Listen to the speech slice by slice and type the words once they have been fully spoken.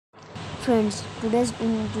Friends,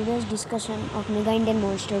 in today's discussion of Mega Indian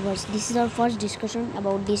MONSTERVERSE, this is our first discussion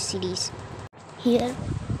about this series. Here,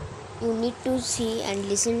 you need to see and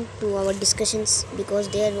listen to our discussions because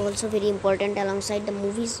they are also very important alongside the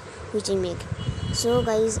movies which we make. So,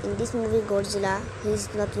 guys, in this movie, Godzilla, he is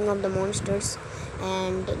the king of the monsters,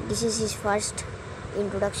 and this is his first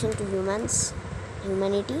introduction to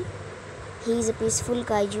humanity. He is a peaceful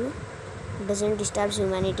kaiju, doesn't disturb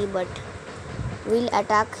humanity, but will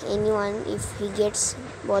attack anyone if he gets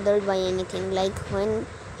bothered by anything, like when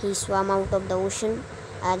he swam out of the ocean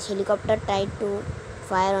as helicopter tried to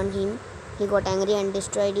fire on him. He got angry and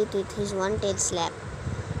destroyed it with his one tail slap.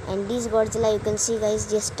 And this Godzilla, you can see, guys,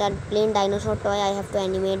 just a plain dinosaur toy. I have to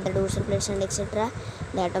animate the dorsal plates and etc.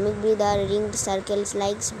 The atomic breath are ringed circles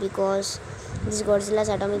likes because this Godzilla's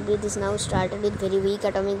atomic breath is now started with very weak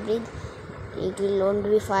atomic breath. It will only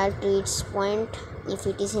be fired to its point if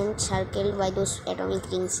it isn't circled by those atomic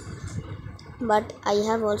rings. But I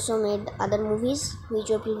have also made other movies which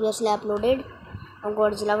were previously uploaded of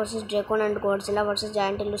Godzilla vs Dracon and Godzilla vs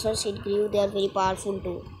Gigantosaurus. It grew, they are very powerful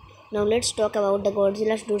too. Now let's talk about the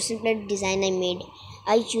Godzilla's dorsal plate design I made.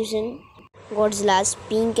 I chosen Godzilla's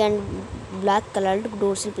pink and black colored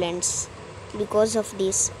dorsal plates. Because of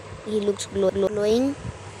this, he looks glowing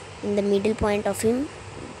in the middle point of him,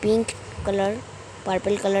 pink color,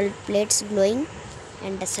 purple colored plates glowing,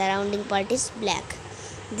 and the surrounding part is black.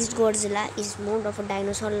 This Godzilla is more of a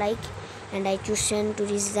dinosaur like, and I chosen to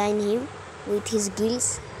design him with his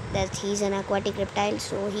gills, that he is an aquatic reptile,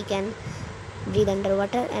 so he can breathe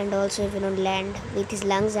underwater and also even on land, with his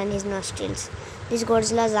lungs and his nostrils. This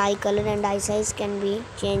Godzilla's eye color and eye size can be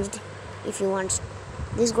changed if you want.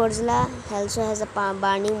 This Godzilla also has a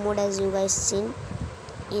burning mode, as you guys seen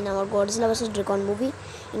in our Godzilla vs Dracon movie.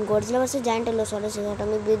 In Godzilla vs Gigantosaurus, his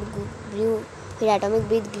atomic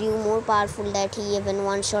breath grew more powerful that he even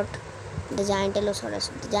one-shot the Gigantosaurus.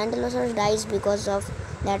 The Gigantosaurus dies because of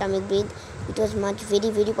the atomic breath. It was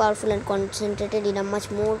very powerful and concentrated in a much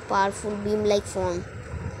more powerful beam-like form.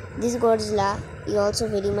 This Godzilla is also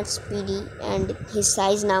very much speedy, and his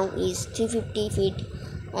size now is 350 feet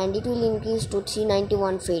and it will increase to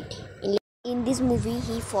 391 feet. In this movie,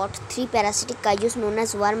 he fought 3 parasitic kaijus known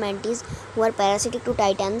as war mantis, who are parasitic to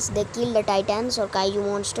titans. They kill the titans or kaiju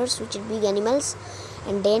monsters, which are big animals,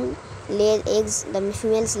 and then lay eggs. The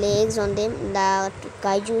females lay eggs on them. The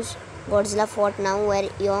kaijus Godzilla fought now were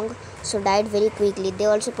young, so died very quickly. They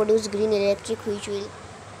also produce green electric, which will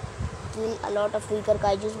kill a lot of weaker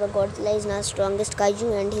kaijus, but Godzilla is now strongest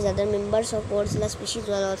kaiju, and his other members of Godzilla species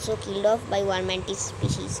were also killed off by war mantis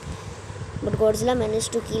species. But Godzilla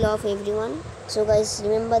managed to kill off everyone. So guys,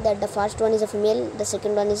 remember that the first one is a female, the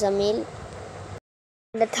second one is a male,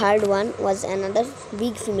 and the third one was another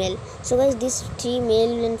big female. So guys, these 3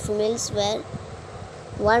 male and females were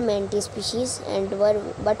war mantis species and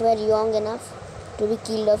were young enough to be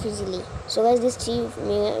killed off easily. So guys, these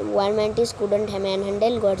 3 war mantis couldn't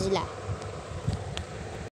manhandle Godzilla.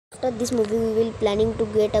 After this movie, we will planning to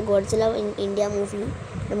get a Godzilla in India movie.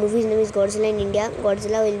 The movie's name is Godzilla in India.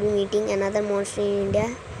 Godzilla will be meeting another monster in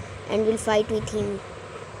India and will fight with him.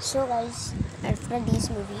 So guys, after this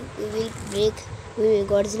movie,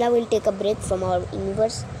 Godzilla will take a break from our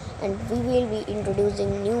universe, and we will be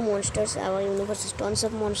introducing new monsters. Our universe is tons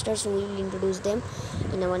of monsters, so we will introduce them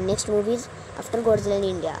in our next movies after Godzilla in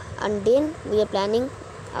India. And then we are planning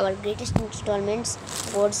our greatest installments,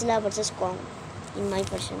 Godzilla vs Kong, in my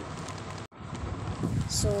version.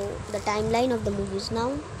 So the timeline of the movies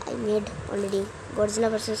now, I made already Godzilla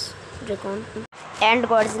vs Dracon and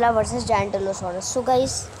Godzilla vs Gigantosaurus. So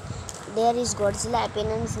guys, there is Godzilla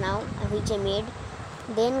appearance now, which I made.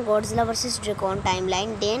 Then Godzilla vs Dracon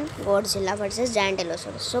timeline, then Godzilla vs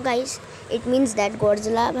Gigantosaurus. So guys, it means that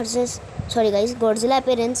Godzilla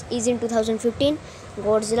appearance is in 2015,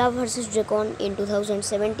 Godzilla vs Dracon in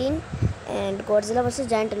 2017, and Godzilla vs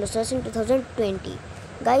Gigantosaurus in 2020.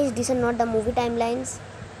 Guys, these are not the movie timelines.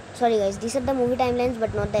 Sorry guys, these are the movie timelines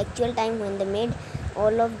but not the actual time when they made.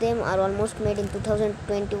 All of them are almost made in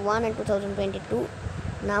 2021 and 2022.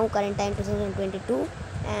 Now current time 2022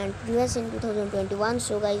 and previous in 2021.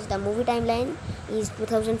 So guys, the movie timeline is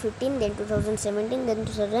 2015, then 2017, then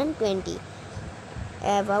 2020.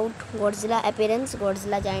 About Godzilla appearance,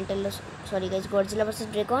 Godzilla vs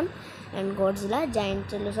Dracon and Godzilla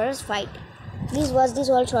Gigantosaurus fight. Please watch these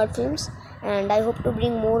all short films, and I hope to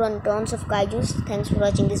bring more on tons of kaijus. Thanks for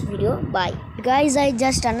watching this video. Bye. Guys, I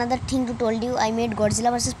just another thing to told you. I made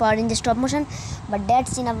Godzilla vs Power in the stop motion, but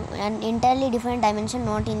that's in an entirely different dimension,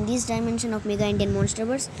 not in this dimension of Mega Indian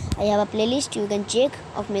MONSTERVERSE. I have a playlist you can check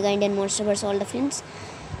of Mega Indian MONSTERVERSE, all the films.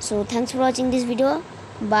 So thanks for watching this video.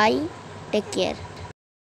 Bye. Take care.